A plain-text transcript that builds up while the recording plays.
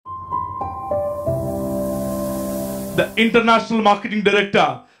the International Marketing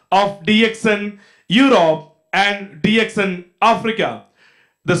Director of DXN Europe and DXN Africa,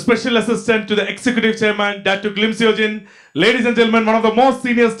 the Special Assistant to the Executive Chairman, Dr. Glimsiojin. Ladies and gentlemen, one of the most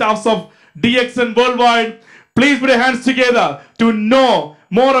senior staffs of DXN worldwide. Please put your hands together to know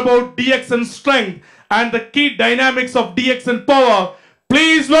more about DXN strength and the key dynamics of DXN power.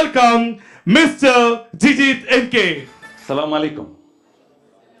 Please welcome Mr. JIJTH N K. Assalamu alaikum.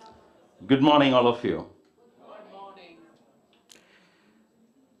 Good morning, all of you. Good morning.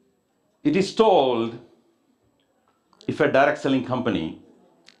 It is told if a direct selling company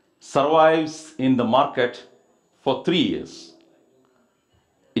survives in the market for 3 years,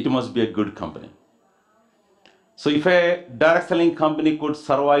 it must be a good company. So if a direct selling company could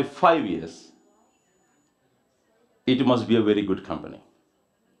survive 5 years, it must be a very good company.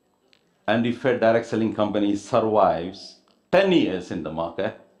 And if a direct selling company survives 10 years in the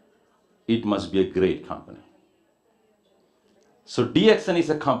market, it must be a great company. So DXN is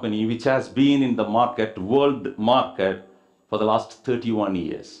a company which has been in the market, world market, for the last 31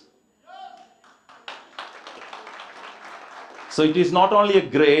 years. So it is not only a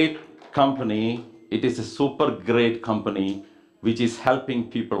great company, it is a super great company which is helping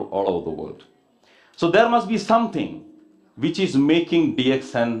people all over the world. So there must be something which is making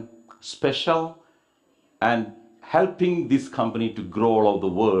DXN special and helping this company to grow all over the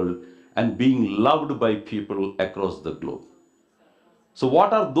world and being loved by people across the globe. So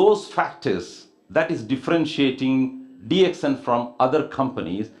what are those factors that is differentiating DXN from other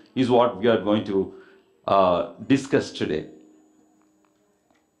companies is what we are going to discuss today.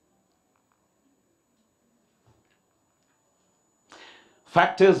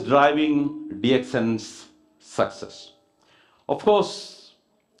 Factors driving DXN's success. Of course,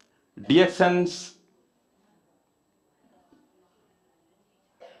 DXN's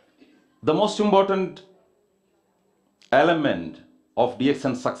the most important element of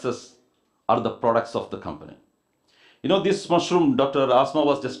DXN success are the products of the company. You know, this mushroom Dr. Asma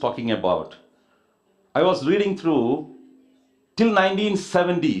was just talking about, I was reading through till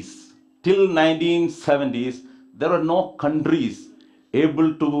 1970s, there were no countries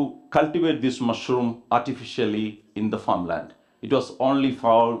able to cultivate this mushroom artificially in the farmland. It was only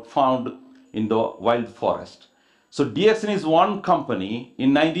found in the wild forest. So DXN is one company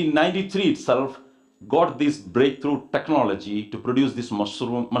in 1993 itself got this breakthrough technology to produce this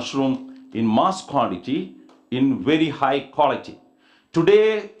mushroom in mass quantity in very high quality.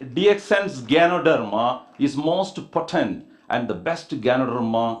 Today, DXN's Ganoderma is most potent and the best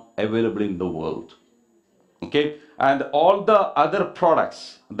Ganoderma available in the world. Okay, and all the other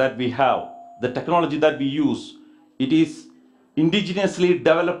products that we have, the technology that we use, it is indigenously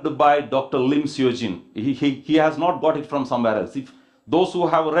developed by Dr. Lim Seojin. He has not got it from somewhere else. If those who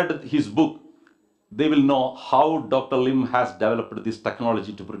have read his book, they will know how Dr. Lim has developed this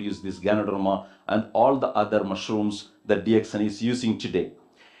technology to produce this Ganoderma and all the other mushrooms that DXN is using today.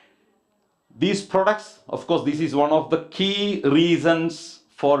 These products, of course, this is one of the key reasons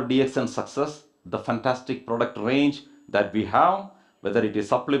for DXN success, the fantastic product range that we have, whether it is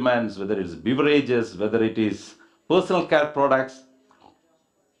supplements, whether it is beverages, whether it is personal care products,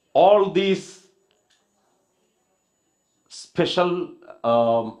 all these special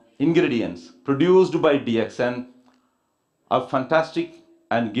ingredients produced by DXN are fantastic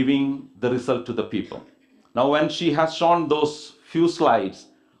and giving the result to the people. Now, when she has shown those few slides,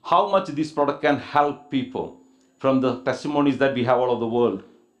 how much this product can help people from the testimonies that we have all over the world,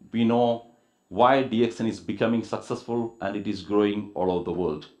 we know why DXN is becoming successful and it is growing all over the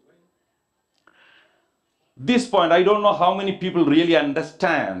world. This point, I don't know how many people really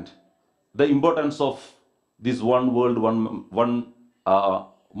understand the importance of this one world, one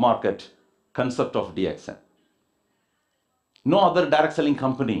market concept of DXN. No other direct selling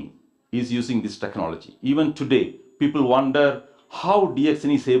company is using this technology. Even today, people wonder how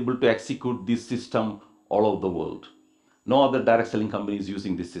DXN is able to execute this system all over the world. No other direct selling company is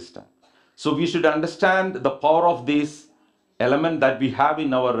using this system. So we should understand the power of this element that we have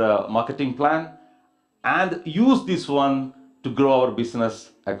in our marketing plan and use this one to grow our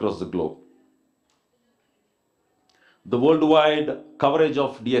business across the globe. The worldwide coverage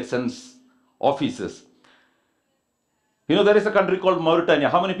of DXN's offices. You know, there is a country called Mauritania.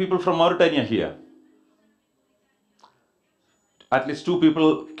 How many people from Mauritania here? At least 2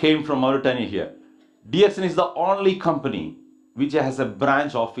 people came from Mauritania here. DXN is the only company which has a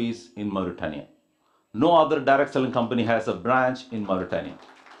branch office in Mauritania. No other direct selling company has a branch in Mauritania.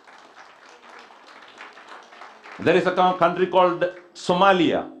 There is a country called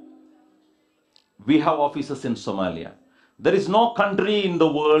Somalia. We have offices in Somalia. There is no country in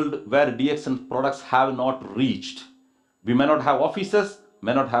the world where DXN products have not reached. We may not have offices,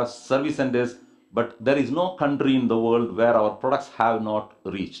 may not have service centers, but there is no country in the world where our products have not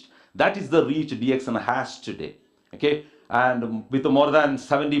reached. That is the reach DXN has today. Okay, and with more than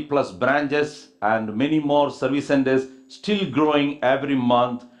 70 plus branches and many more service centers still growing every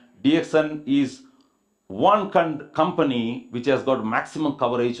month, DXN is one company which has got maximum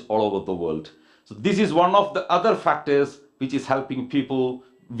coverage all over the world. So this is one of the other factors which is helping people,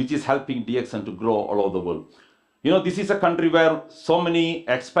 which is helping DXN to grow all over the world. You know, this is a country where so many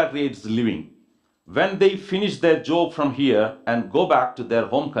expatriates living. When they finish their job from here and go back to their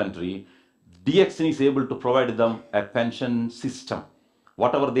home country, DXN is able to provide them a pension system.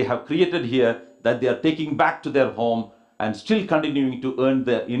 Whatever they have created here, that they are taking back to their home and still continuing to earn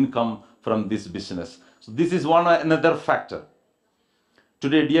their income from this business. So this is another factor.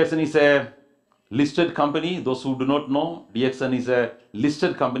 Today, DXN is a listed company. Those who do not know, DXN is a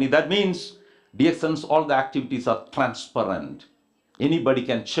listed company. That means DXN's all the activities are transparent. Anybody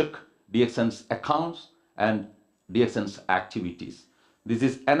can check DXN's accounts and DXN's activities. This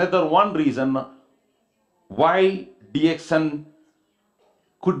is another one reason why DXN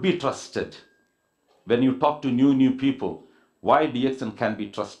could be trusted. When you talk to new people, why DXN can be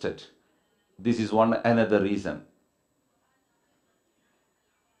trusted. This is another reason.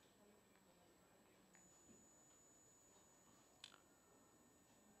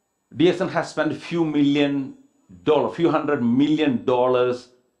 DXN has spent few $100 million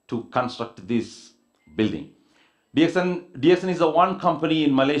to construct this building. DXN is the one company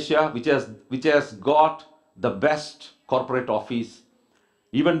in Malaysia which has got the best corporate office.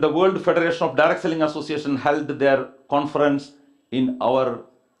 Even the World Federation of Direct Selling Association held their conference in our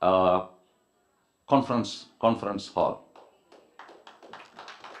conference hall,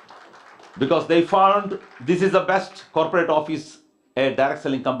 because they found this is the best corporate office a direct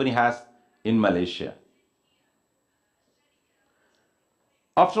selling company has in Malaysia.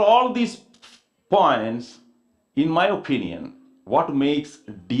 After all these points, in my opinion, what makes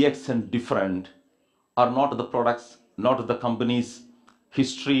DXN different are not the products, not the company's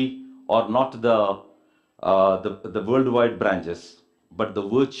history, or not the worldwide branches, but the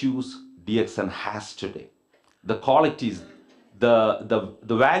virtues DXN has today. The qualities, the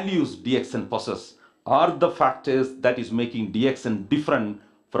values DXN possesses are the factors that is making DXN different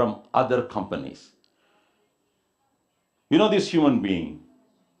from other companies. You know, this human being,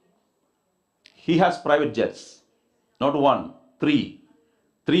 he has private jets, not one, three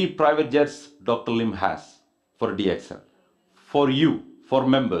private jets Dr. Lim has for DXN, for you, for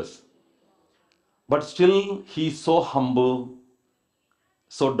members. But still, he is so humble,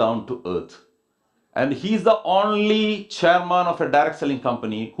 so down to earth. And he is the only chairman of a direct selling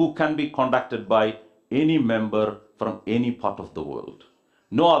company who can be contacted by any member from any part of the world.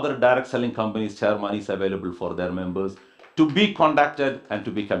 No other direct selling company's chairman is available for their members to be contacted and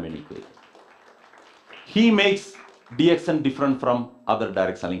to be communicated. He makes DXN different from other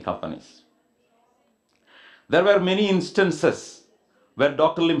direct selling companies. There were many instances where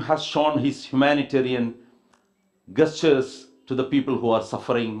Dr. Lim has shown his humanitarian gestures to the people who are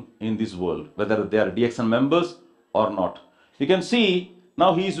suffering in this world, whether they are DXN members or not. You can see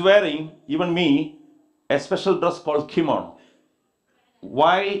now he is wearing, even me, a special dress called kimono.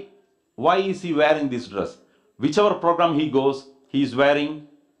 Why is he wearing this dress? Whichever program he goes, he is wearing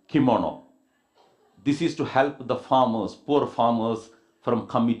kimono. This is to help the farmers, poor farmers, from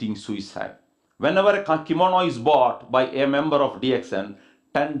committing suicide. Whenever a kimono is bought by a member of DXN,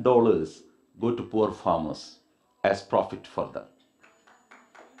 $10 go to poor farmers as profit for them.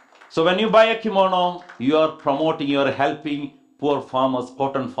 So when you buy a kimono, you are promoting, you are helping poor farmers,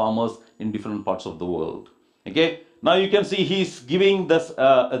 cotton farmers in different parts of the world. Okay. Now you can see he's giving this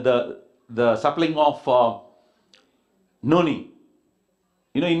the sapling of noni.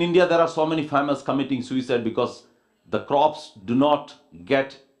 You know, in India there are so many farmers committing suicide because the crops do not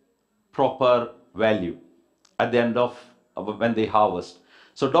get proper value at the end of when they harvest.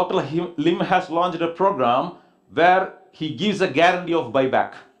 So Dr. Lim has launched a program where he gives a guarantee of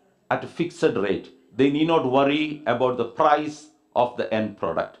buyback at a fixed rate. They need not worry about the price of the end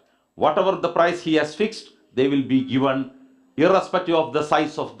product. Whatever the price he has fixed, they will be given irrespective of the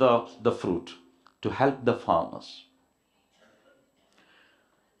size of the fruit to help the farmers.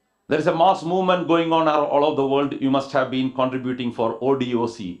 There is a mass movement going on all over the world. You must have been contributing for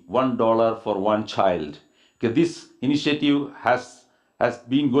ODOC, $1 for one child. Okay, this initiative has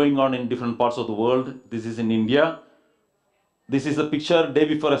been going on in different parts of the world. This is in India. This is a picture day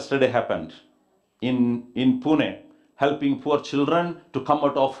before yesterday happened in Pune, helping poor children to come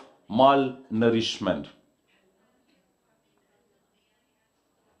out of malnourishment.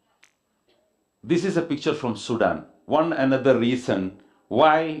 This is a picture from Sudan. One another reason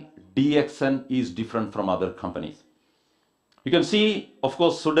why DXN is different from other companies. You can see, of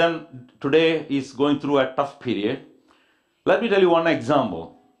course, Sudan today is going through a tough period. Let me tell you one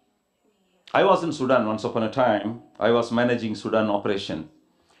example. I was in Sudan once upon a time. I was managing Sudan operation.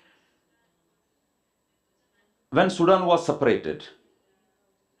 When Sudan was separated,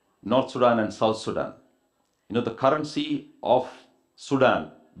 North Sudan and South Sudan, the currency of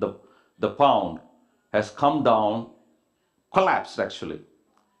Sudan, the pound, has come down, collapsed actually,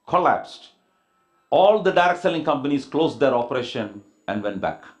 collapsed. All the direct selling companies closed their operation and went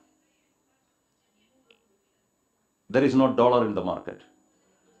back. There is no dollar in the market.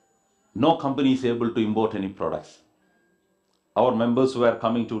 No company is able to import any products. Our members were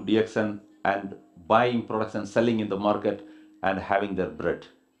coming to DXN and buying products and selling in the market and having their bread.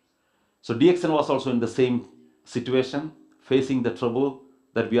 So DXN was also in the same situation, facing the trouble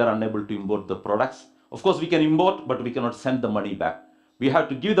that we are unable to import the products. Of course, we can import, but we cannot send the money back. We have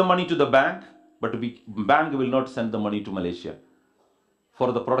to give the money to the bank, but the bank will not send the money to Malaysia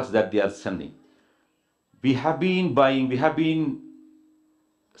for the products that they are sending. We have been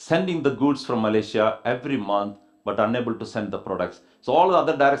sending the goods from Malaysia every month, but unable to send the products. So all the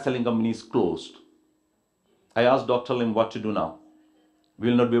other direct selling companies closed. I asked Dr. Lim what to do now. We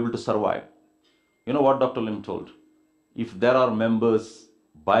will not be able to survive. You know what Dr. Lim told? If there are members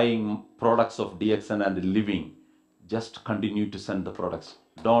buying products of DXN and living, just continue to send the products.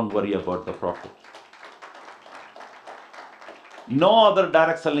 Don't worry about the profit. No other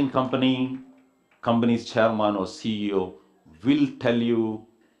direct selling company's chairman or CEO will tell you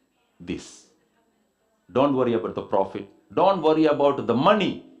this. Don't worry about the profit. Don't worry about the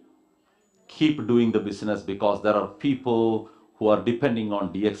money. Keep doing the business because there are people who are depending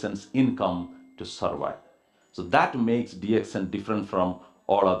on DXN's income to survive. So that makes DXN different from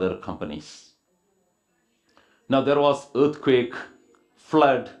all other companies. Now there was earthquake,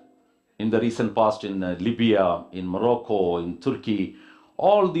 flood in the recent past in Libya, in Morocco, in Turkey.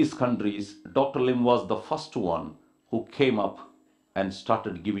 All these countries, Dr. Lim was the first one who came up and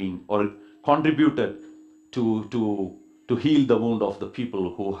started giving or contributed to heal the wound of the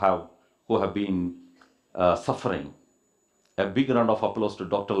people who have been suffering. A big round of applause to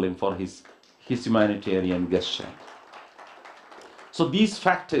Dr. Lim for his humanitarian gesture. So these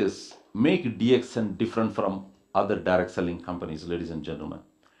factors make DXN different from other direct selling companies, ladies and gentlemen.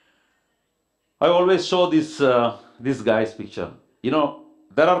 I always show this guy's picture. There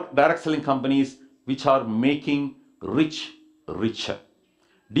are direct selling companies which are making rich richer.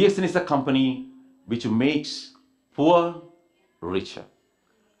 DXN is a company which makes poor richer.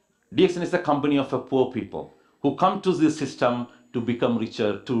 DXN is a company of a poor people who come to this system to become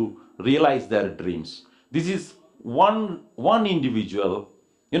richer, to realize their dreams. This is one individual.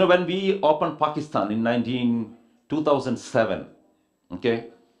 When we opened Pakistan in 2007,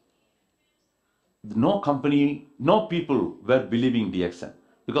 okay, no people were believing DXN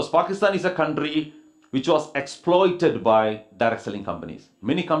because Pakistan is a country which was exploited by direct selling companies.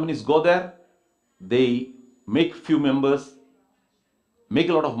 Many companies go there, they make few members, make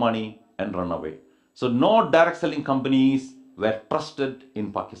a lot of money and run away. So no direct selling companies were trusted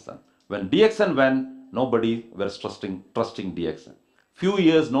in Pakistan. When DXN went, nobody was trusting DXN. Few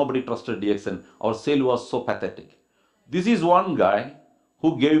years nobody trusted DXN. Our sale was so pathetic. This is one guy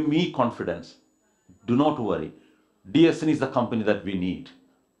who gave me confidence. Do not worry. DXN is the company that we need.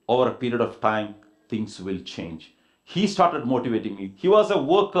 Over a period of time, things will change. He started motivating me. He was a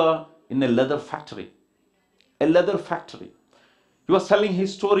worker in a leather factory. A leather factory. He was telling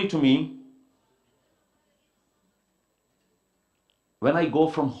his story to me. When I go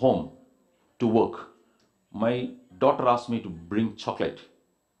from home to work, my daughter asked me to bring chocolate.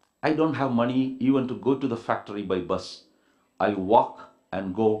 I don't have money even to go to the factory by bus. I walk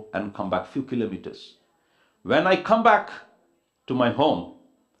and go and come back few kilometers. When I come back to my home,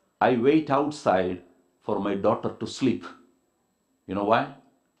 I wait outside for my daughter to sleep. You know why?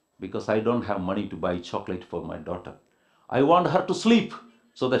 Because I don't have money to buy chocolate for my daughter. I want her to sleep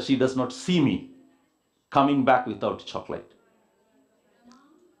so that she does not see me coming back without chocolate.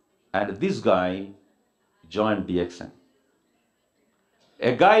 And this guy joined DXN.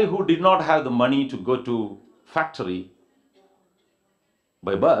 A guy who did not have the money to go to factory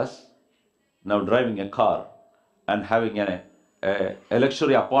by bus, now driving a car and having a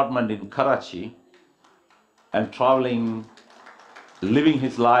luxury apartment in Karachi and traveling, living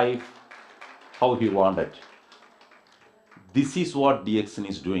his life how he wanted. This is what DXN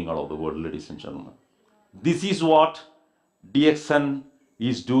is doing all over the world, ladies and gentlemen. This is what DXN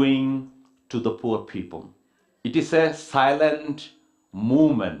is doing to the poor people. It is a silent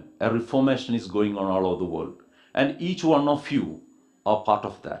movement, a reformation is going on all over the world. And each one of you are part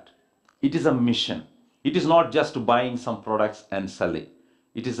of that. It is a mission. It is not just buying some products and selling.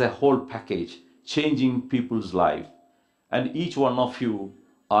 It is a whole package, changing people's life. And each one of you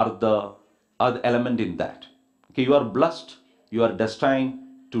are the element in that. Okay, you are blessed, you are destined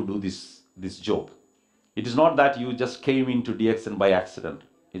to do this job. It is not that you just came into DXN by accident.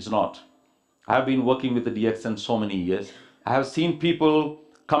 It's not. I have been working with the DXN so many years. I have seen people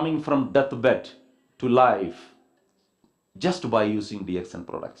coming from deathbed to life just by using DXN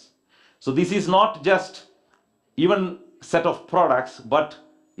products. So this is not just even set of products, but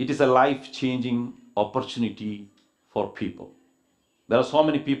it is a life-changing opportunity for people. There are so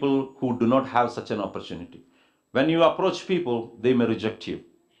many people who do not have such an opportunity. When you approach people, they may reject you.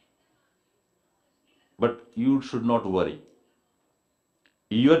 But you should not worry.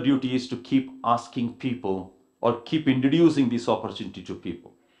 Your duty is to keep asking people or keep introducing this opportunity to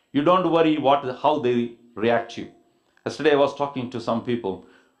people. You don't worry how they react to you. Yesterday I was talking to some people.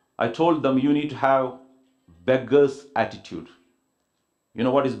 I told them you need to have beggar's attitude. You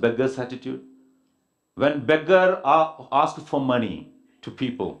know what is beggar's attitude? When beggar asks for money to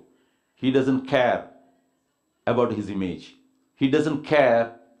people, he doesn't care about his image. He doesn't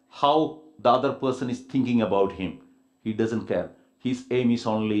care how the other person is thinking about him. He doesn't care. His aim is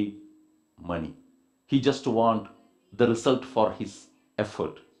only money. He just wants the result for his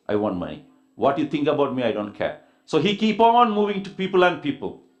effort. I want money. What you think about me, I don't care. So he keep on moving to people and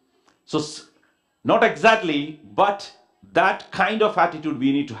people. So not exactly, but that kind of attitude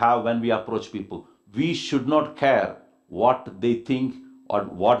we need to have when we approach people. We should not care what they think or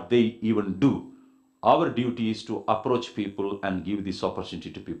what they even do. Our duty is to approach people and give this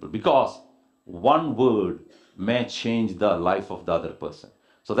opportunity to people, because one word may change the life of the other person.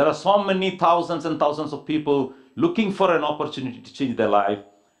 So there are so many thousands and thousands of people looking for an opportunity to change their life,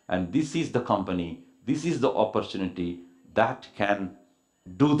 and this is the company, this is the opportunity that can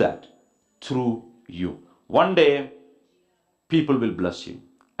do that through you. One day people will bless you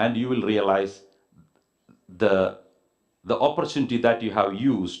and you will realize the opportunity that you have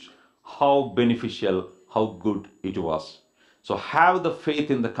used, how beneficial, how good it was. So have the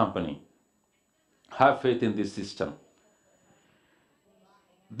faith in the company. Have faith in this system.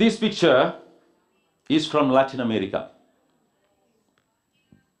 This picture is from Latin America.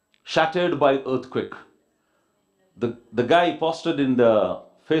 Shattered by earthquake. The guy posted in the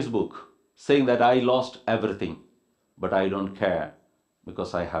Facebook saying that I lost everything, but I don't care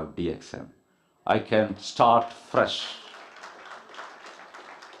because I have DXN. I can start fresh.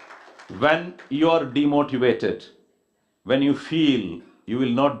 When you are demotivated, when you feel you will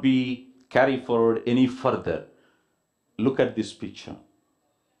not be carried forward any further, look at this picture.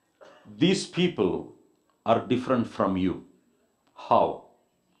 These people are different from you. How?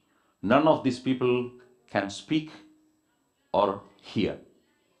 None of these people can speak or hear.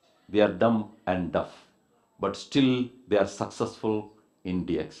 They are dumb and deaf, but still they are successful in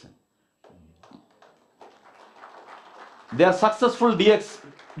DXN. They are successful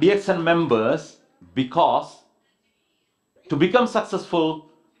DXN members because to become successful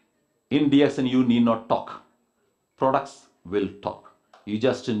in DXN, you need not talk. Products will talk. You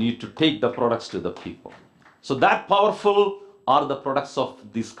just need to take the products to the people. So that powerful are the products of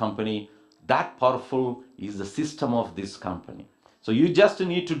this company. That powerful is the system of this company. So you just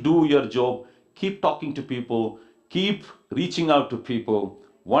need to do your job. Keep talking to people. Keep reaching out to people.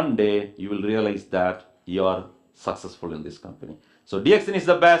 One day you will realize that you are successful in this company. So DXN is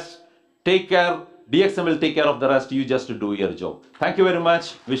the best. Take care. DXN will take care of the rest. You just do your job. Thank you very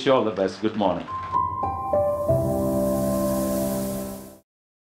much. Wish you all the best. Good morning.